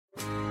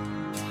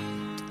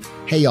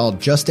Hey y'all,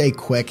 just a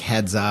quick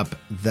heads up.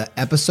 The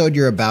episode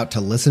you're about to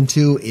listen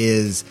to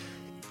is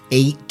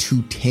 8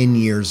 to 10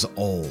 years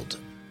old.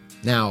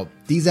 Now,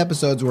 these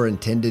episodes were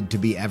intended to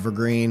be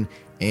evergreen,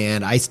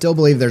 and I still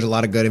believe there's a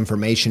lot of good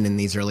information in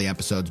these early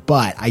episodes,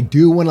 but I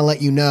do want to let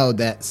you know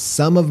that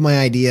some of my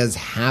ideas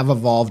have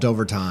evolved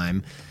over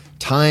time.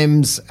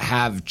 Times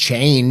have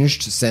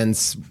changed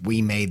since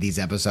we made these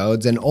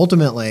episodes, and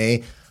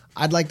ultimately,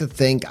 I'd like to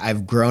think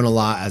I've grown a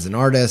lot as an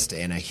artist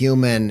and a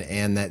human,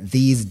 and that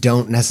these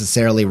don't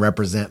necessarily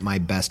represent my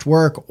best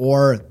work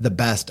or the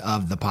best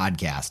of the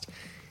podcast.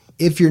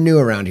 If you're new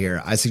around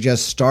here, I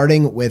suggest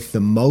starting with the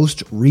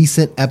most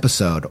recent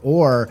episode,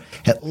 or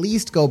at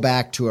least go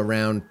back to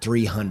around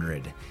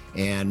 300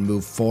 and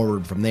move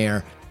forward from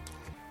there.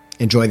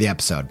 Enjoy the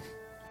episode.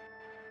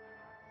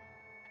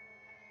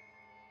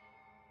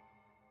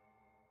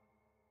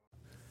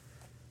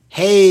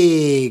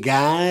 Hey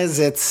guys,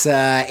 it's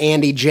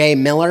Andy J.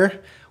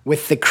 Miller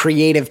with the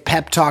Creative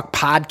Pep Talk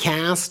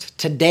podcast.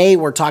 Today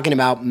we're talking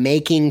about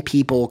making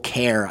people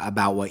care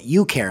about what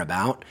you care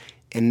about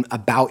and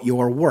about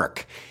your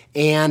work.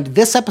 And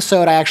this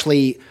episode I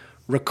actually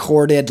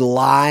recorded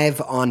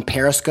live on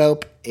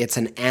Periscope. It's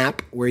an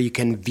app where you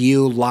can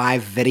view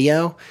live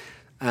video.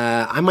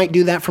 I might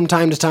do that from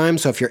time to time,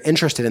 so if you're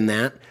interested in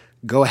that,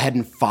 go ahead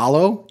and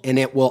follow, and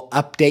it will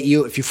update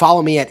you. If you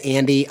follow me at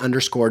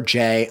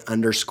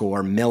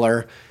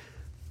Andy_J_Miller,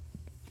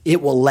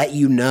 it will let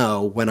you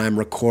know when I'm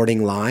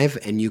recording live,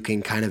 and you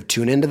can kind of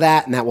tune into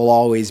that, and that will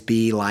always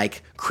be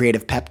like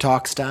Creative Pep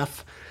Talk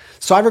stuff.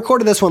 So I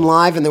recorded this one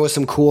live, and there was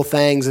some cool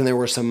things, and there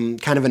were some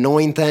kind of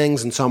annoying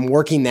things, and so I'm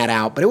working that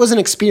out. But it was an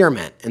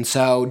experiment, and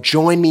so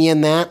join me in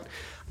that.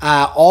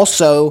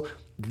 Also,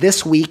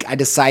 this week, I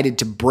decided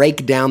to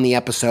break down the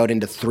episode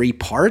into 3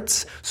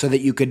 parts so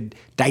that you could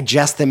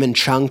digest them in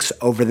chunks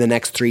over the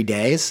next 3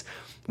 days.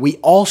 We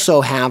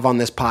also have on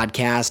this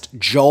podcast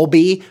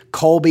Jolby,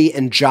 Colby,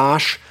 and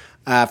Josh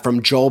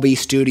from Jolby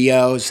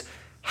Studios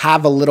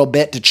have a little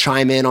bit to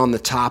chime in on the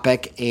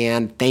topic,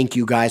 and thank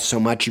you guys so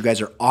much. You guys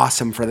are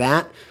awesome for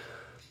that.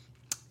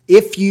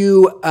 If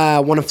you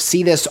want to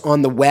see this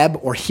on the web,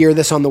 or hear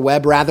this on the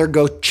web rather,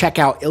 go check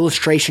out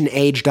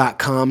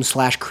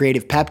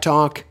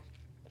illustrationage.com/creativepeptalk.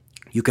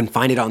 You can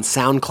find it on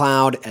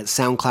SoundCloud at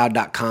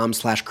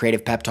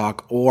soundcloud.com/creativepeptalk,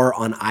 or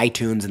on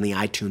iTunes in the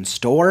iTunes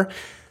store.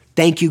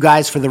 Thank you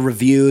guys for the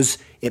reviews.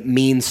 It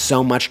means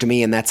so much to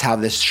me, and that's how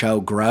this show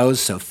grows.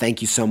 So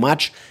thank you so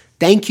much.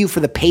 Thank you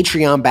for the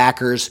Patreon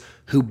backers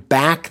who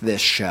back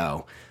this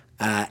show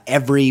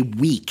every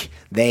week.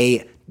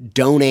 They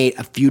donate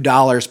a few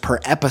dollars per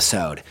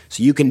episode.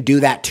 So you can do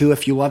that too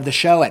if you love the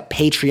show at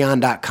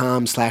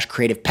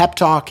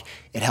patreon.com/creativepeptalk.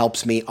 It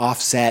helps me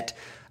offset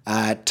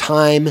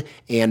time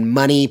and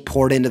money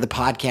poured into the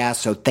podcast.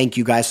 So thank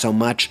you guys so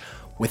much.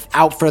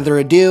 Without further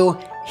ado,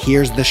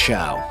 here's the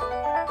show.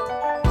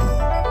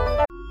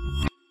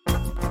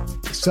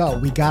 So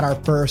we got our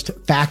first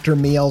Factor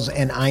meals,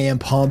 and I am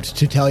pumped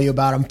to tell you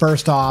about them.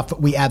 First off,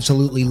 we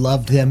absolutely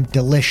loved them.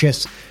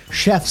 Delicious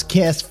chef's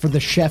kiss for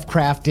the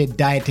chef-crafted,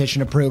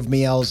 dietitian-approved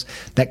meals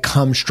that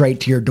come straight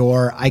to your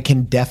door. I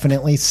can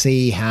definitely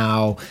see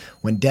how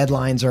when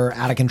deadlines are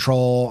out of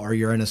control or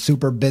you're in a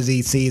super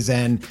busy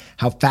season,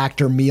 how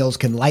Factor meals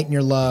can lighten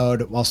your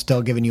load while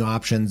still giving you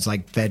options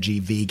like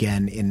veggie,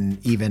 vegan, and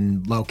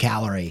even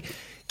low-calorie.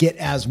 Get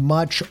as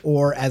much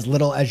or as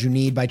little as you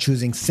need by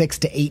choosing 6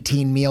 to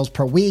 18 meals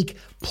per week.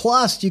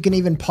 Plus, you can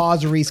even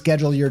pause or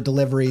reschedule your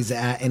deliveries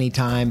at any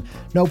time.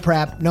 No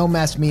prep, no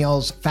mess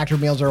meals. Factor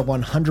meals are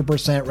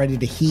 100% ready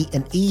to heat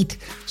and eat,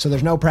 so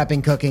there's no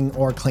prepping, cooking,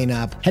 or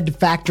cleanup. Head to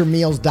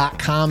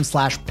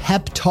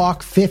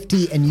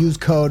factormeals.com/peptalk50 and use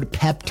code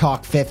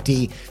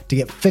peptalk50 to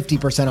get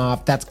 50%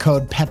 off. That's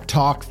code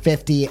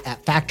peptalk50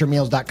 at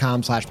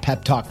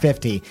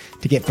factormeals.com/peptalk50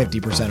 to get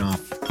 50% off.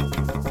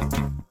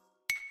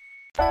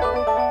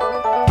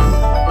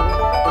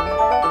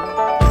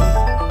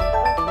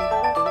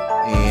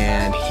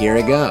 Here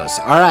it goes.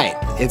 All right.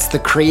 It's the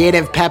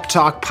Creative Pep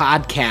Talk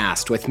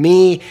podcast with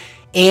me,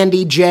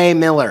 Andy J.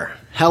 Miller.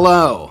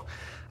 Hello.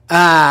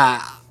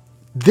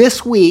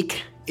 This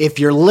week, if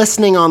you're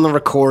listening on the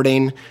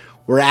recording,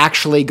 we're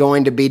actually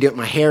going to be doing,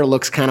 my hair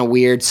looks kind of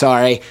weird.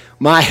 Sorry.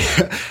 We're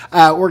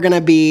going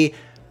to be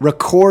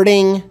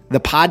recording the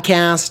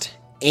podcast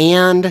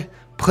and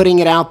putting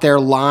it out there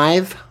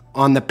live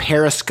on the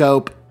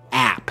Periscope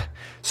app.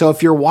 So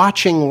if you're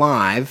watching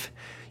live,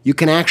 you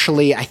can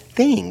actually, I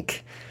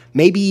think,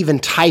 maybe even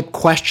type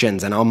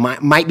questions, and I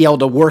might be able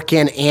to work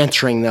in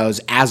answering those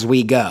as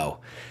we go.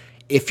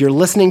 If you're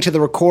listening to the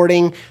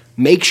recording,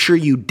 make sure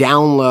you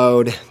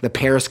download the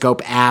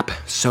Periscope app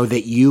so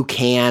that you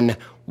can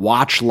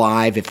watch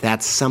live if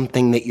that's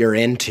something that you're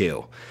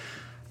into.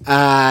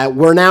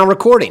 We're now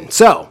recording.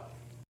 So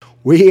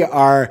we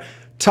are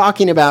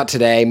talking about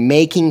today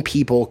making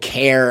people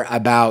care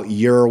about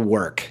your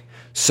work.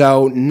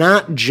 So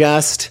not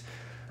just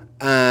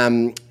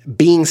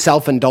being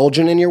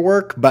self-indulgent in your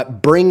work,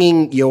 but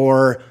bringing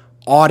your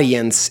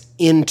audience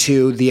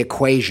into the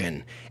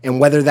equation,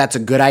 and whether that's a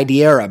good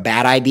idea or a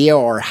bad idea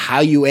or how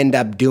you end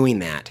up doing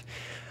that.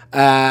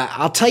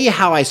 I'll tell you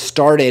how I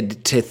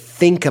started to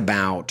think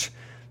about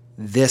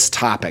this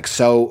topic.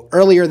 So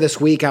earlier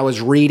this week, I was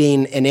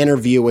reading an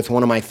interview with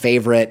one of my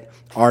favorite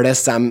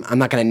artists. I'm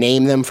not going to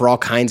name them for all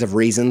kinds of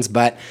reasons,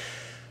 but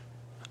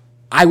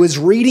I was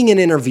reading an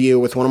interview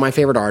with one of my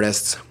favorite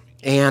artists,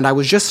 and I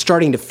was just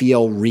starting to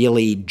feel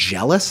really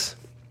jealous,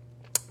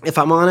 if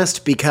I'm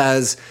honest,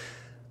 because,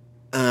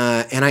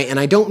 and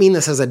I don't mean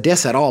this as a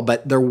diss at all,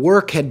 but their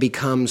work had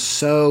become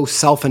so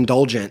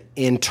self-indulgent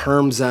in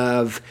terms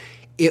of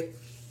it.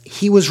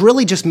 He was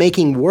really just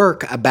making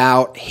work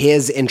about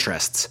his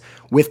interests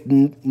with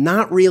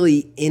not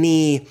really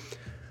any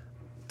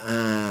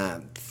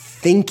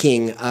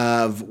thinking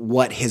of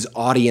what his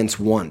audience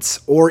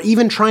wants or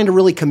even trying to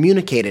really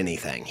communicate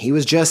anything. He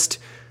was just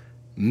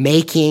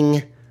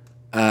making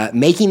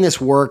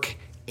this work,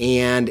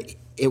 and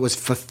it was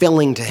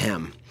fulfilling to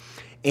him.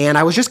 And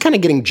I was just kind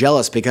of getting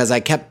jealous because I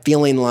kept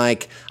feeling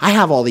like I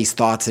have all these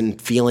thoughts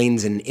and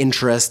feelings and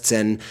interests,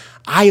 and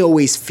I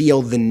always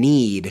feel the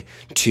need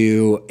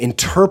to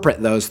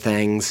interpret those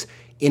things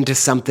into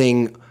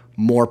something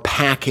more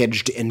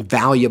packaged and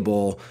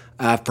valuable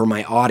for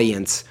my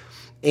audience.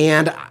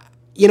 And,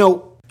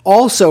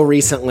 also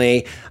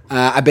recently,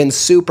 I've been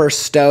super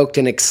stoked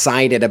and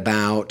excited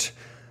about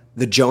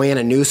the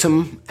Joanna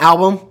Newsom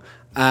album.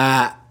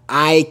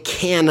 I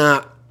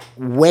cannot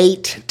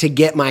wait to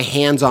get my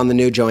hands on the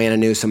new Joanna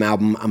Newsom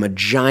album. I'm a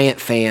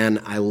giant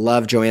fan. I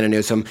love Joanna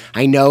Newsom.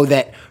 I know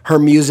that her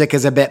music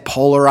is a bit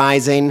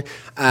polarizing,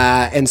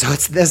 and so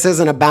this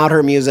isn't about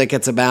her music.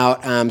 It's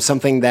about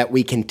something that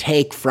we can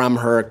take from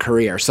her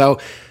career. So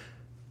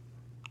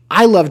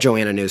I love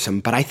Joanna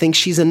Newsom, but I think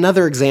she's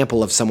another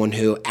example of someone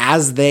who,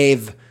 as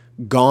they've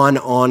gone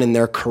on in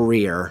their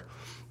career,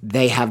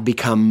 they have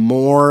become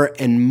more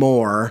and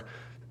more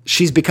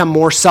she's become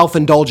more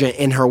self-indulgent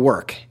in her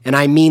work. And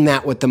I mean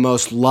that with the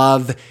most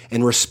love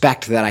and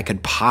respect that I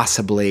could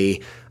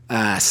possibly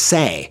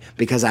say,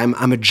 because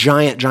I'm a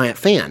giant, giant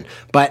fan.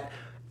 But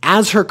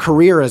as her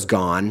career has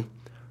gone,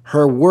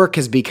 her work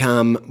has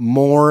become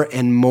more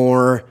and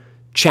more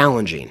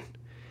challenging.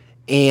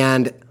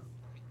 And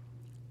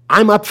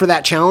I'm up for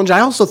that challenge.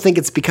 I also think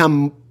it's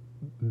become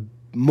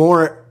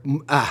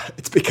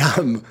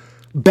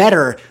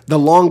better the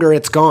longer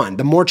it's gone.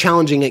 The more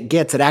challenging it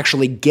gets, it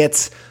actually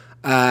gets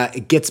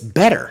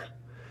better.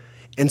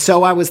 And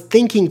so I was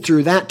thinking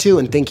through that too,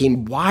 and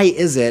thinking, why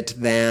is it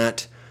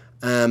that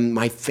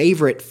my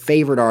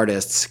favorite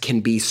artists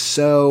can be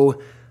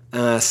so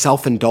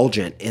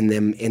self-indulgent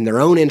in their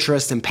own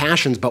interests and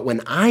passions, but when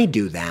I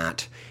do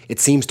that, it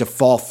seems to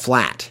fall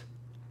flat.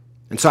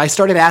 And so I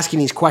started asking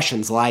these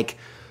questions like,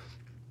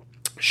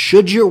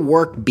 should your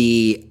work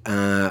be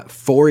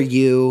for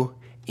you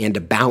and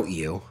about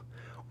you,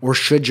 or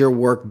should your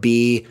work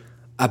be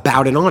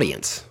about an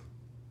audience?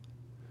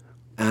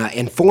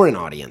 And for an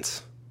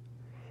audience?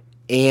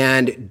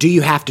 And do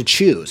you have to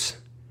choose?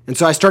 And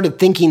so I started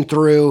thinking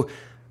through,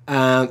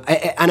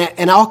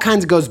 and all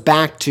kinds goes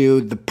back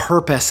to the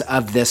purpose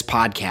of this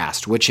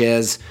podcast, which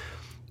is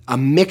a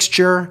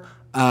mixture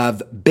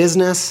of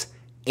business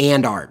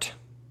and art.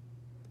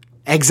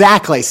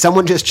 Exactly.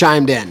 Someone just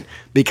chimed in.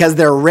 Because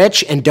they're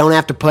rich and don't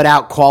have to put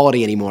out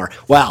quality anymore.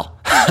 Well,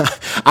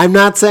 I'm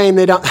not saying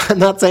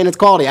it's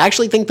quality. I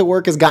actually think the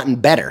work has gotten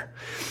better.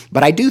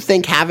 But I do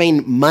think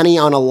having money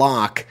on a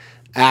lock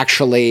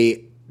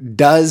actually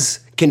does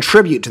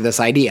contribute to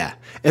this idea.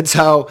 And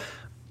so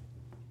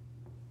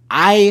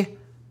I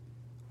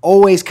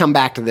always come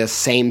back to this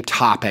same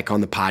topic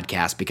on the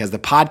podcast, because the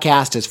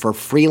podcast is for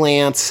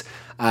freelance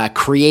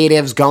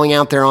creatives going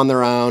out there on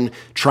their own,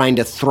 trying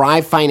to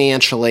thrive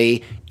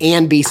financially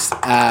and be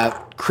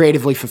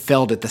creatively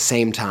fulfilled at the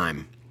same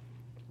time.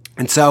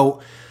 And so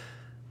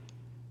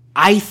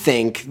I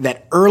think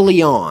that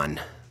early on,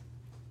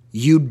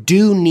 you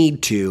do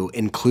need to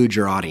include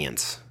your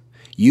audience.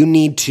 You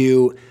need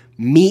to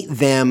meet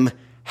them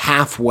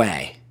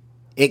halfway.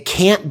 It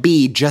can't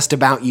be just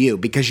about you,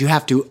 because you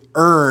have to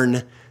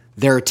earn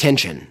their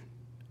attention,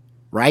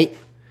 right?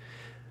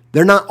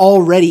 They're not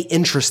already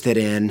interested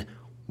in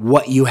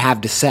what you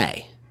have to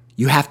say.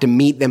 You have to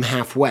meet them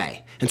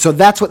halfway. And so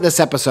that's what this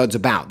episode's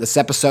about. This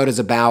episode is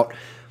about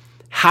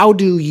how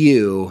do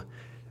you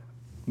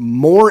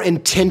more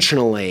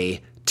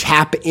intentionally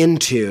tap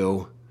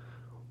into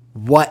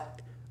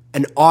what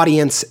an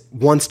audience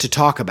wants to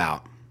talk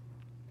about.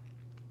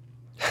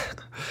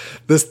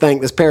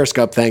 This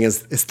Periscope thing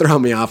is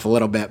throwing me off a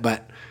little bit,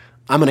 but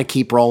I'm going to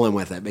keep rolling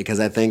with it because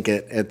I think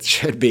it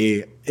should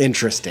be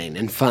interesting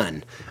and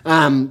fun.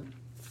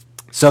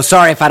 So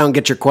sorry if I don't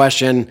get your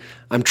question.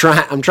 I'm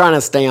trying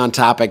to stay on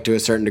topic to a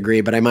certain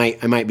degree, but I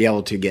might be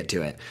able to get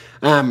to it.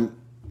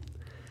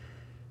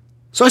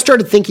 So I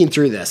started thinking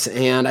through this,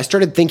 and I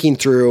started thinking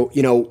through,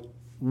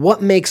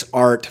 what makes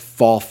art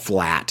fall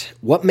flat?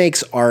 What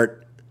makes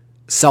art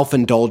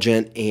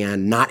self-indulgent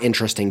and not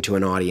interesting to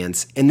an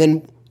audience? And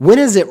then when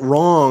is it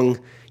wrong?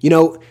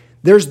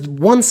 There's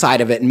one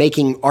side of it,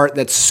 making art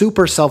that's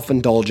super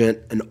self-indulgent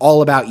and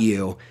all about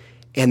you,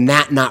 and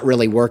that not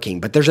really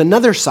working. But there's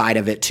another side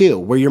of it too,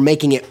 where you're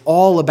making it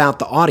all about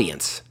the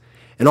audience.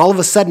 And all of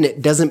a sudden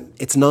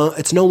it's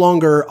no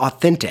longer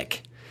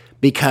authentic,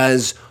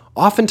 because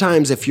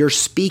oftentimes if you're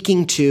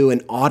speaking to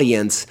an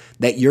audience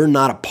that you're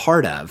not a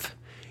part of,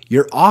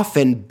 you're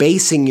often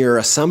basing your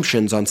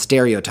assumptions on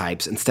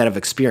stereotypes instead of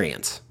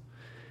experience.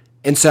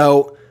 And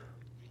so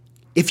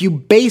if you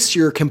base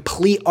your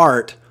complete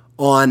art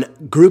on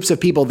groups of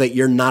people that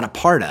you're not a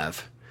part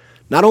of,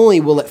 not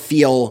only will it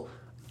feel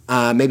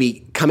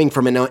maybe coming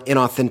from an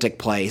inauthentic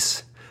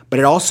place, but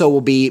it also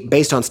will be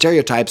based on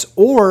stereotypes,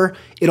 or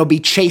it'll be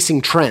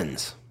chasing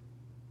trends.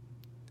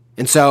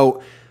 And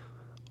so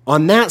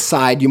on that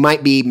side, you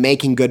might be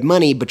making good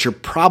money, but you're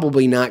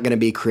probably not going to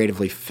be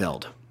creatively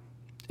fulfilled.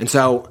 And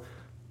so,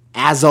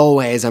 as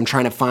always, I'm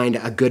trying to find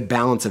a good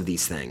balance of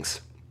these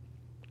things.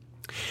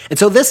 And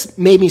so this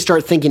made me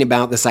start thinking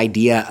about this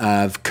idea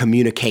of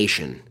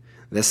communication,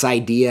 this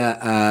idea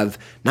of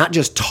not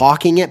just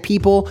talking at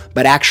people,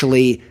 but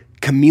actually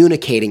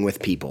communicating with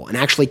people and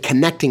actually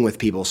connecting with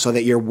people so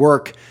that your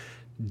work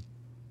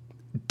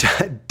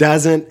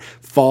doesn't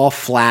fall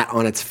flat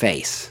on its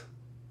face,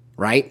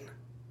 right?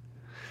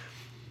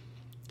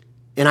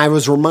 And I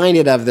was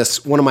reminded of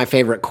this, one of my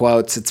favorite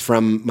quotes. It's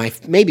from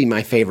maybe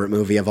my favorite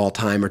movie of all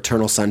time,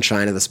 Eternal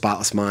Sunshine of the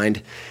Spotless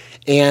Mind.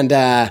 And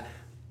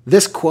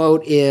this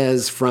quote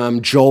is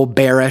from Joel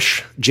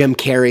Barish, Jim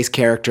Carrey's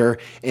character.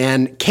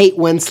 And Kate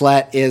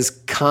Winslet is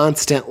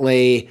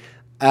constantly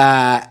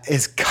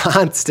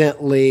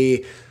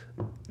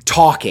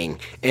talking.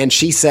 And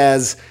she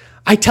says,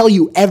 "I tell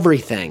you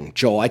everything,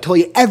 Joel. I tell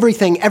you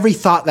everything, every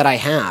thought that I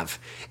have."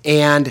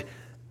 And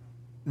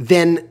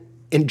then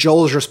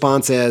Joel's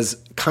response is,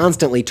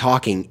 constantly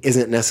talking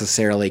isn't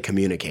necessarily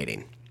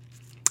communicating.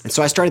 And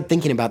so I started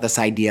thinking about this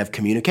idea of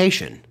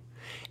communication.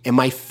 And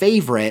my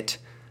favorite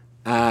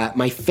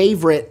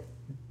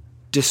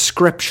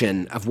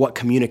description of what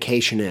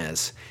communication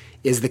is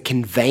the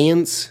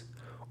conveyance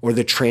or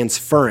the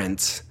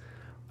transference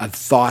of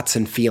thoughts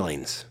and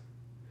feelings.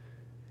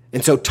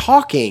 And so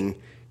talking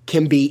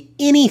can be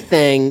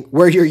anything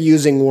where you're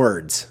using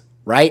words,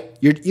 right?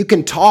 You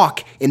can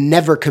talk and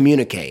never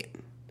communicate.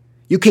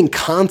 You can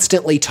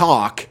constantly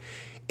talk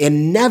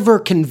and never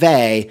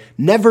convey,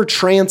 never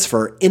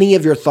transfer any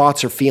of your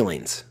thoughts or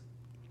feelings.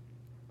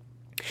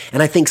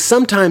 And I think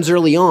sometimes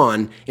early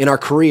on in our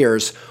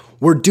careers,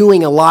 we're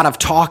doing a lot of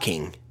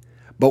talking,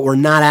 but we're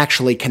not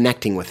actually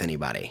connecting with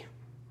anybody.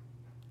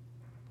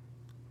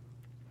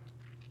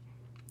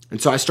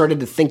 And so I started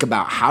to think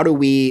about how do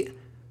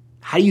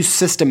you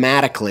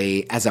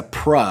systematically, as a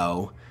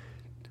pro,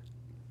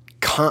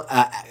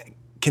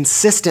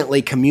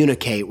 consistently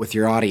communicate with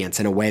your audience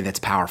in a way that's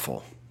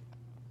powerful.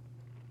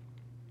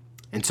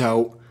 And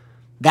so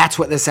that's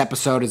what this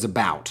episode is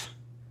about.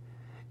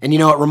 And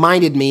it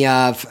reminded me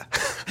of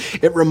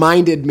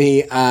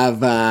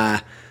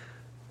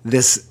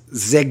this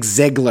Zig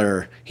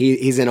Ziglar.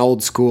 He's an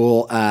old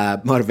school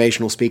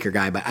motivational speaker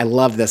guy, but I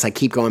love this. I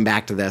keep going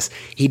back to this.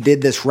 He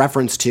did this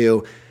reference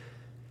to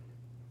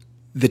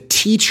the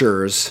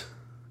teachers.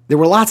 There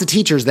were lots of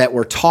teachers that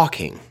were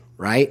talking,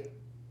 right?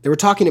 They were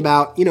talking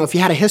about, if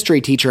you had a history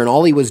teacher and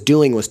all he was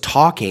doing was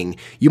talking,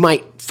 you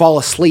might fall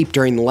asleep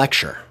during the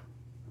lecture.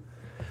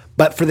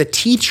 But for the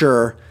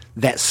teacher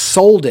that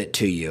sold it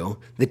to you,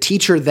 the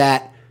teacher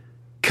that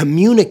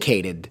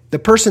communicated, the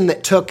person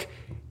that took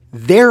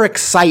their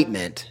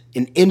excitement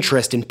and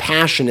interest and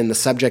passion in the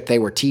subject they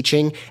were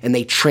teaching and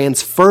they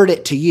transferred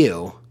it to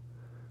you,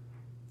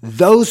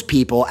 those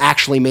people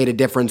actually made a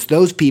difference.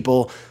 Those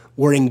people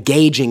were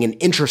engaging and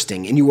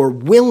interesting, and you were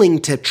willing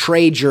to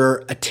trade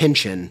your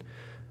attention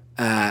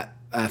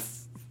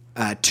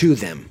to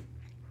them.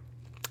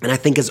 And I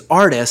think as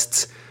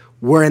artists,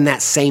 we're in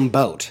that same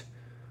boat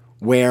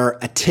where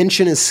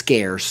attention is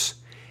scarce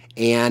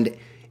and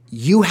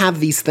you have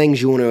these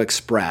things you want to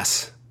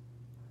express,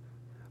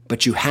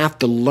 but you have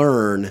to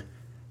learn,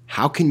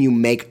 how can you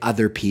make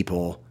other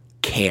people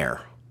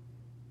care?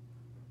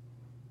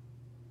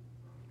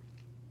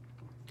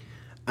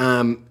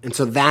 And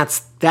so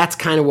that's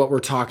kind of what we're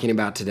talking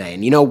about today.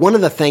 And one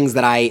of the things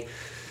that I,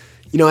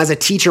 as a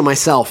teacher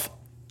myself,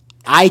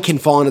 I can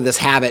fall into this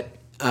habit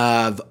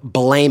of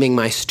blaming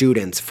my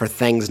students for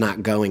things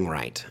not going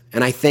right.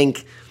 And I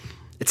think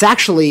it's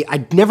actually,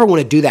 I never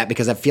want to do that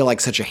because I feel like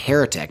such a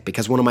heretic,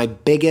 because one of my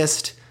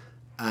biggest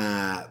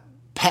pet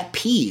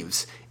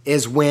peeves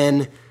is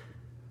when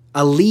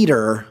a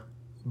leader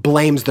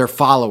blames their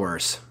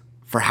followers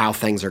for how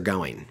things are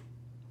going.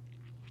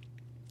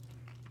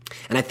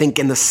 And I think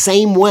in the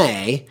same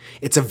way,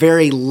 it's a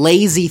very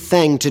lazy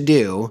thing to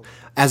do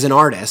as an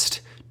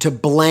artist to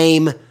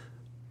blame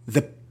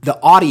the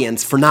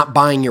audience for not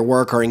buying your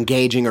work or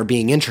engaging or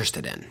being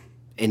interested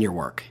in your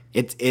work.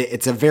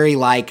 It's a very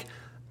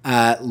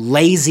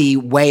lazy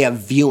way of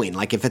viewing.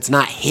 Like if it's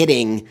not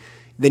hitting,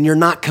 then you're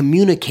not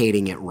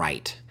communicating it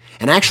right.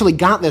 And I actually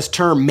got this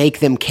term,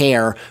 make them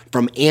care,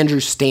 from Andrew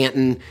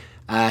Stanton.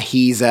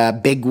 He's a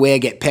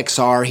bigwig at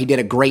Pixar. He did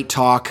a great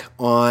talk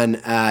on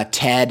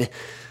TED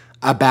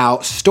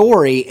about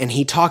story, and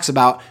he talks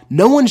about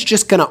no one's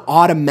just going to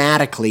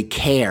automatically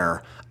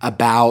care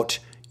about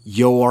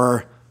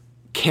your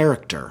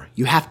character.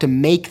 You have to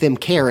make them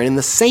care. And in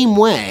the same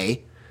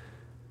way,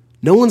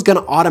 no one's going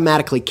to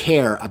automatically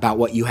care about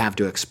what you have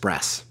to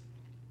express.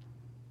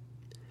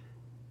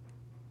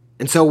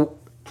 And so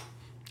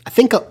I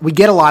think we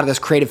get a lot of this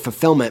creative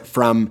fulfillment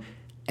from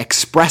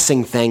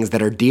expressing things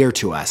that are dear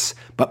to us.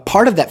 But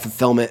part of that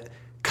fulfillment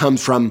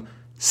comes from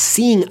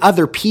seeing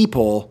other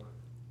people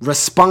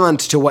respond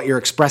to what you're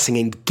expressing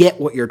and get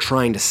what you're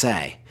trying to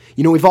say.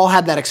 You know, we've all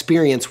had that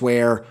experience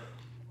where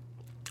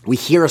we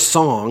hear a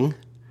song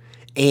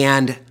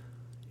and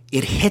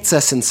it hits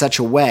us in such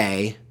a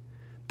way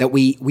that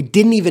we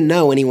didn't even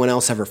know anyone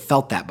else ever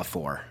felt that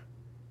before.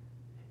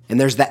 And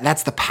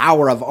that's the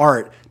power of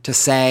art to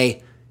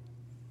say,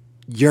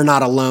 you're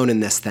not alone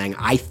in this thing.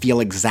 I feel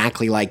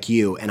exactly like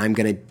you, and I'm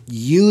going to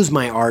use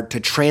my art to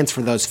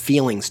transfer those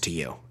feelings to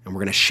you, and we're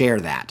going to share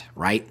that,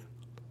 right?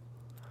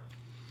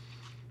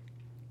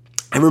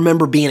 I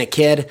remember being a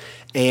kid,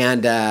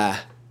 and I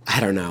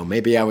don't know,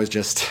 maybe I was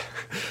just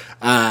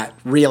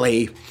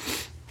really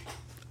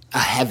a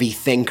heavy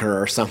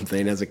thinker or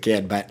something as a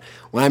kid, but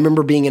when I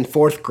remember being in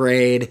 4th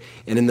grade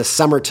and in the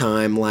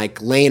summertime,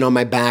 like laying on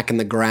my back in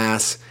the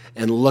grass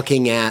and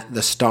looking at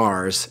the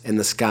stars in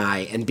the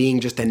sky and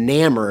being just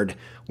enamored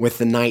with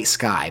the night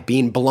sky,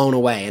 being blown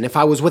away. And if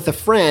I was with a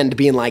friend,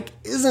 being like,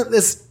 isn't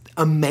this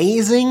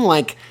amazing?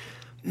 Like,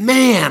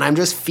 man, I'm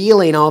just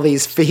feeling all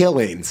these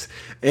feelings.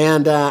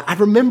 And I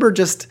remember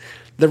just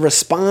the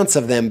response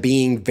of them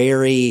being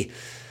very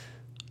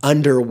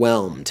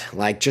underwhelmed,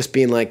 like just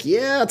being like,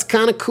 yeah, it's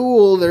kind of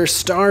cool, there's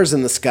stars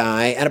in the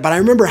sky. But I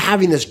remember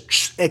having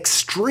this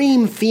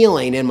extreme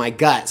feeling in my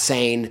gut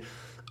saying,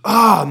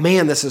 oh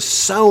man, this is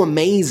so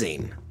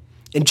amazing.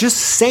 And just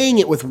saying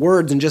it with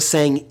words and just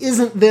saying,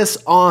 isn't this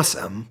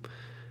awesome,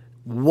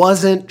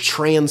 wasn't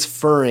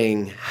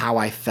transferring how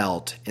I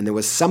felt. And there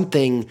was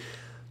something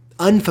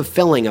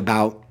unfulfilling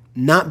about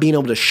not being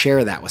able to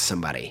share that with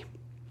somebody.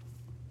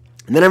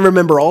 And then I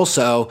remember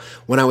also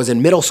when I was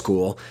in middle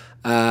school,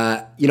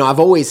 I've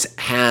always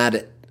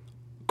had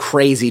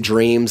crazy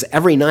dreams.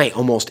 Every night,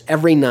 almost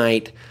every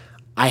night,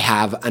 I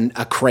have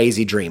a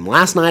crazy dream.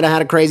 Last night I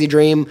had a crazy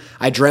dream.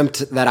 I dreamt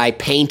that I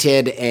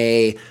painted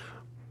a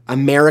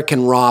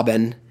American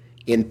robin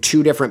in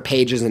 2 different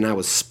pages and I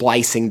was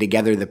splicing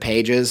together the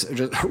pages.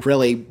 Just a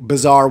really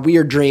bizarre,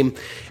 weird dream.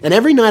 And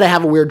every night I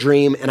have a weird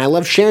dream and I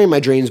love sharing my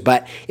dreams,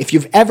 but if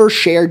you've ever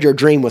shared your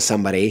dream with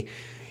somebody,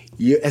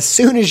 as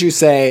soon as you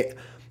say,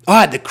 oh,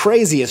 I had the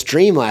craziest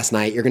dream last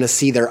night, you're going to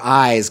see their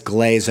eyes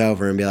glaze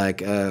over and be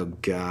like, oh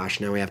gosh,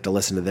 now we have to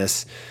listen to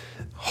this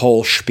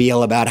whole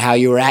spiel about how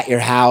you were at your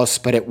house,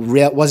 but it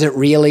wasn't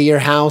really your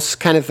house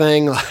kind of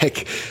thing.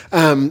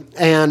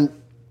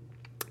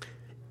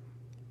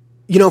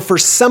 For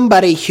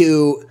somebody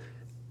who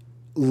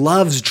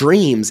loves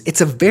dreams,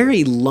 it's a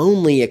very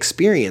lonely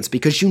experience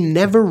because you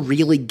never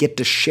really get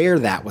to share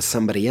that with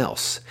somebody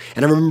else.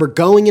 And I remember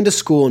going into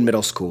school in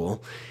middle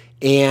school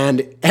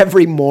and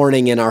every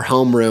morning in our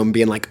homeroom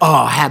being like, oh,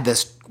 I had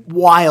this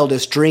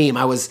wildest dream.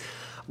 I was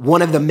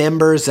one of the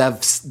members of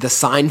the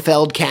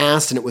Seinfeld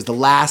cast, and it was the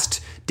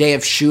last day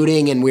of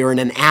shooting, and we were in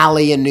an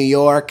alley in New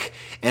York,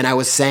 and I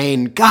was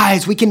saying,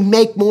 guys, we can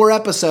make more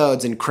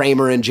episodes, and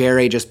Kramer and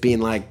Jerry just being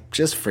like,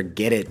 just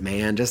forget it,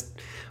 man. Just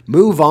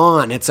move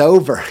on. It's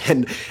over.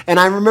 And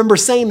I remember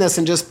saying this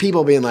and just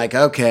people being like,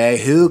 okay,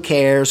 who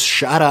cares?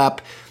 Shut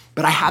up.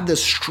 But I had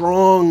this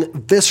strong,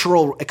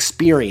 visceral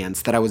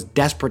experience that I was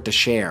desperate to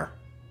share,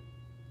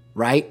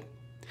 right?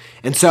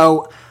 And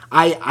so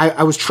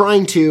I was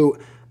trying to,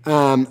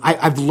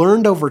 I've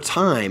learned over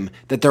time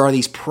that there are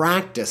these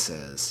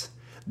practices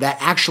that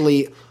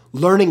actually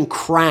learning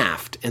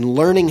craft and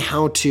learning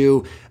how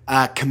to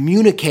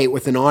communicate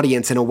with an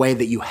audience in a way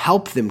that you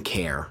help them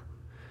care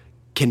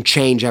can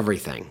change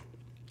everything.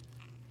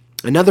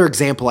 Another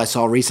example I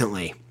saw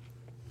recently,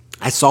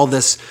 I saw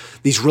these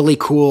really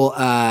cool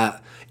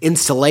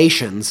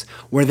installations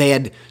where they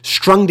had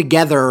strung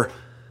together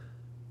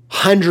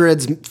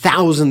hundreds,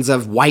 thousands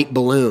of white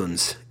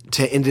balloons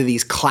into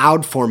these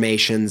cloud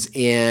formations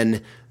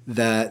in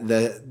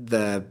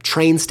the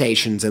train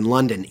stations in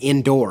London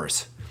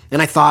indoors.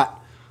 And I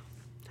thought,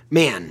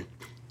 man,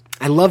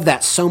 I love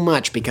that so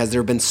much because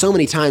there have been so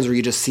many times where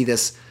you just see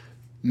this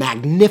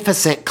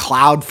magnificent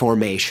cloud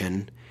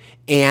formation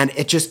and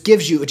it just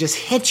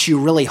hits you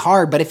really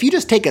hard. But if you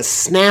just take a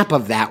snap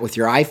of that with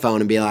your iPhone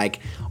and be like,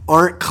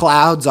 aren't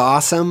clouds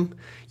awesome?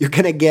 You're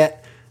going to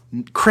get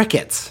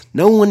crickets.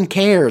 No one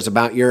cares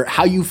about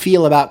how you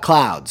feel about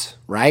clouds,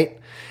 right?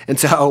 And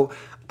so,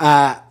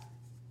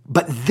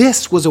 but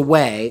this was a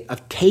way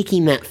of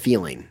taking that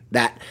feeling,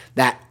 that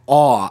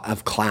awe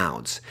of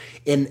clouds,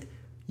 and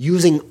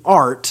using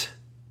art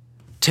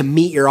to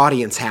meet your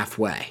audience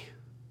halfway.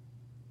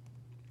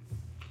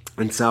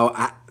 And so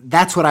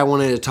that's what I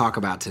wanted to talk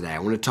about today. I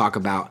want to talk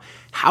about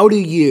how do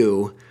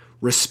you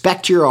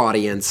respect your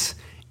audience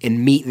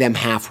and meet them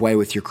halfway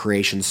with your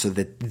creation so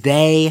that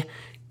they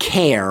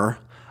care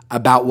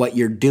about what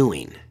you're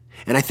doing.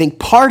 And I think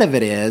part of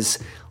it is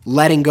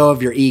letting go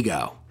of your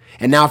ego.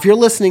 And now if you're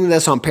listening to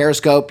this on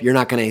Periscope, you're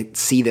not going to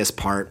see this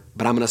part,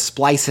 but I'm going to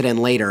splice it in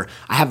later.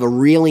 I have a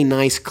really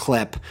nice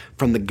clip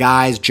from the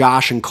guys,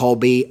 Josh and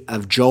Colby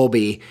of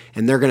Jolby,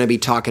 and they're going to be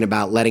talking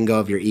about letting go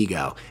of your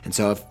ego. And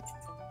so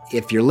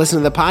if you're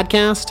listening to the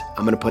podcast,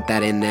 I'm going to put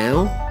that in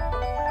now.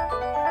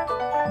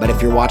 But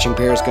if you're watching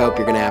Periscope,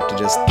 you're going to have to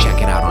just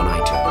check it out on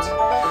iTunes.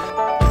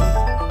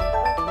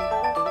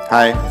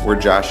 Hi, we're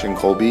Josh and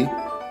Colby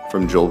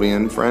from Jolby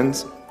and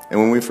Friends.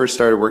 And when we first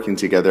started working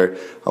together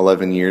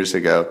 11 years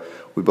ago,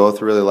 we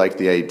both really liked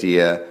the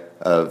idea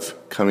of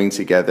coming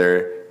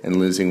together and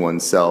losing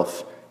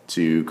oneself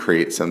to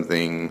create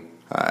something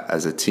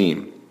as a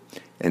team.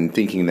 And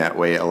thinking that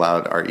way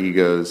allowed our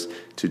egos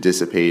to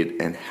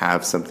dissipate and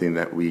have something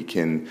that we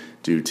can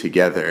do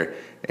together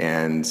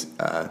and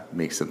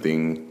make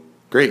something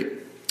great.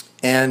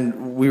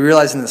 And we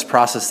realized in this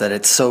process that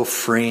it's so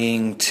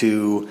freeing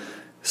to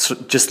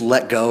just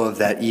let go of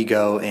that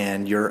ego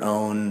and your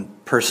own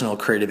personal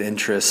creative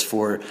interests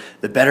for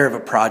the better of a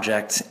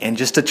project, and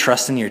just to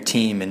trust in your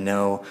team and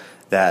know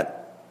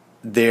that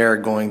they're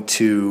going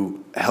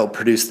to help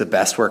produce the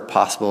best work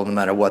possible no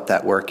matter what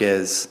that work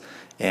is.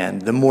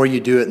 And the more you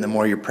do it and the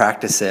more you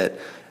practice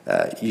it,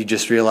 you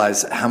just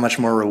realize how much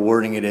more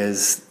rewarding it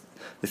is,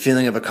 the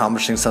feeling of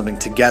accomplishing something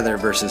together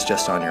versus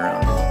just on your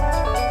own.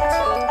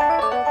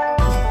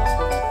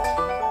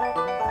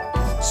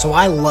 So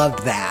I loved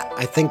that.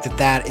 I think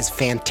that is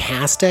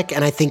fantastic.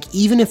 And I think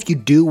even if you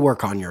do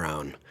work on your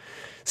own,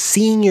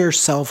 seeing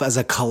yourself as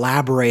a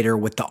collaborator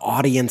with the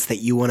audience that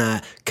you want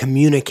to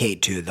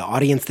communicate to, the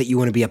audience that you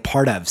want to be a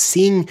part of,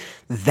 seeing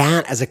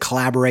that as a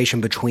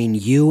collaboration between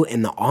you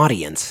and the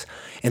audience,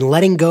 and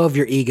letting go of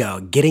your ego,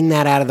 getting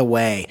that out of the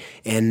way,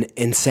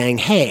 and saying,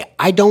 hey,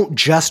 I don't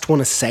just want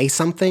to say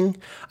something.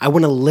 I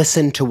want to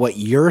listen to what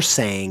you're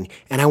saying,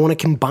 and I want to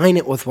combine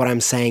it with what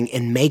I'm saying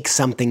and make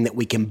something that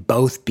we can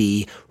both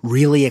be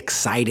really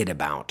excited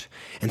about.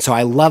 And so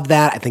I love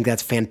that. I think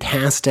that's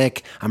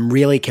fantastic. I'm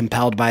really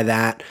compelled by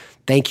that.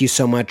 Thank you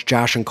so much,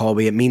 Josh and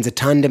Colby. It means a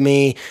ton to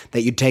me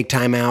that you take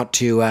time out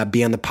to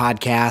be on the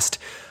podcast.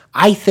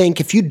 I think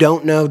if you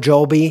don't know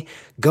Jolby,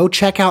 go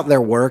check out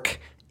their work.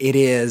 It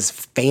is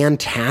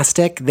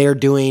fantastic. They're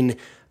doing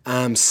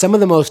some of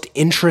the most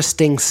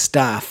interesting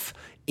stuff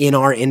in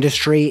our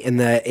industry, in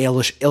the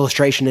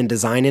illustration and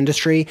design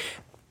industry.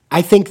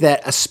 I think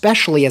that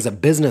especially as a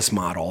business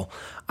model,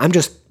 I'm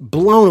just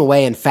blown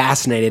away and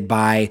fascinated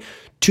by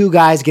two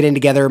guys getting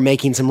together,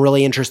 making some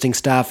really interesting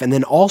stuff. And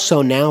then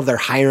also now they're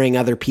hiring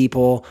other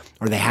people,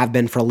 or they have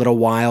been for a little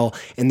while,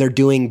 and they're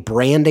doing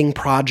branding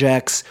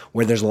projects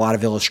where there's a lot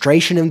of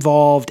illustration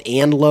involved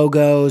and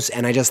logos.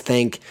 And I just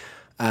think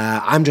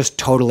I'm just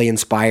totally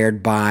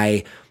inspired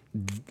by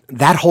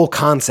that whole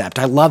concept.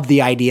 I love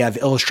the idea of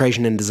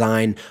illustration and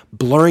design,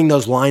 blurring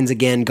those lines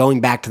again,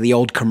 going back to the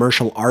old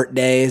commercial art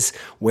days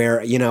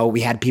where, we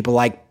had people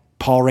like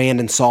Paul Rand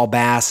and Saul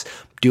Bass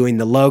doing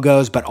the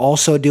logos, but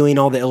also doing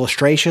all the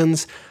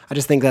illustrations. I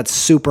just think that's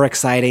super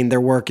exciting.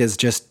 Their work is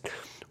just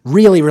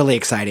really, really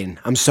exciting.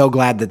 I'm so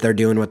glad that they're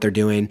doing what they're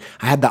doing.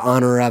 I had the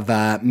honor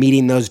of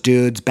meeting those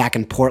dudes back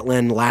in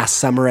Portland last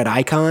summer at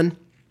Icon.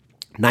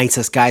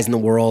 Nicest guys in the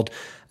world.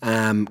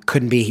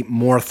 Couldn't be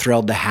more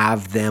thrilled to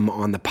have them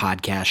on the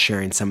podcast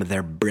sharing some of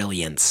their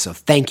brilliance. So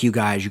thank you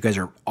guys. You guys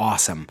are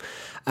awesome.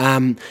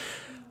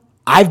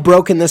 I've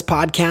broken this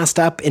podcast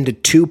up into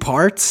 2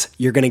 parts.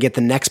 You're going to get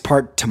the next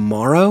part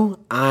tomorrow.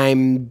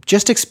 I'm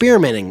just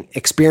experimenting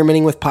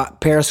with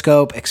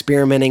Periscope,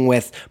 experimenting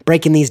with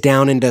breaking these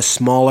down into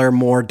smaller,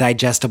 more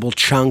digestible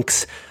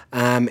chunks,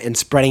 and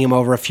spreading them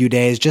over a few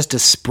days just to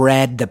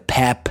spread the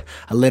pep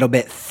a little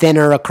bit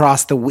thinner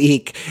across the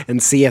week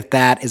and see if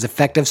that is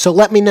effective. So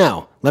let me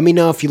know. Let me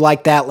know if you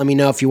like that. Let me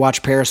know if you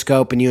watch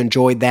Periscope and you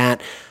enjoyed that.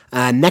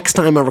 Next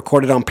time I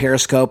record it on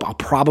Periscope, I'll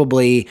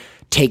probably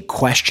take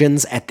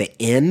questions at the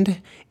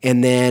end.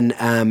 And then,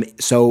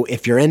 so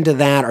if you're into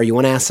that or you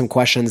want to ask some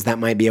questions, that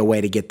might be a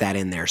way to get that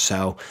in there.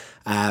 So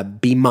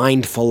be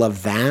mindful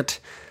of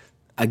that.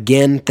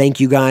 Again, thank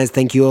you guys.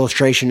 Thank you,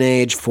 Illustration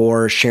Age,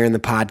 for sharing the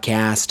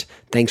podcast.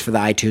 Thanks for the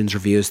iTunes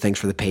reviews. Thanks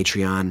for the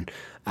Patreon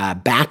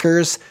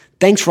backers.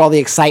 Thanks for all the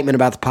excitement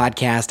about the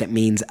podcast. It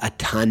means a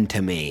ton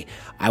to me.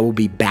 I will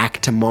be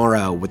back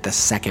tomorrow with the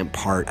second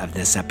part of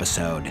this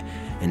episode.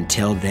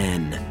 Until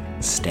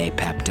then, stay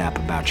pepped up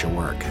about your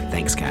work.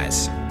 Thanks,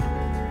 guys.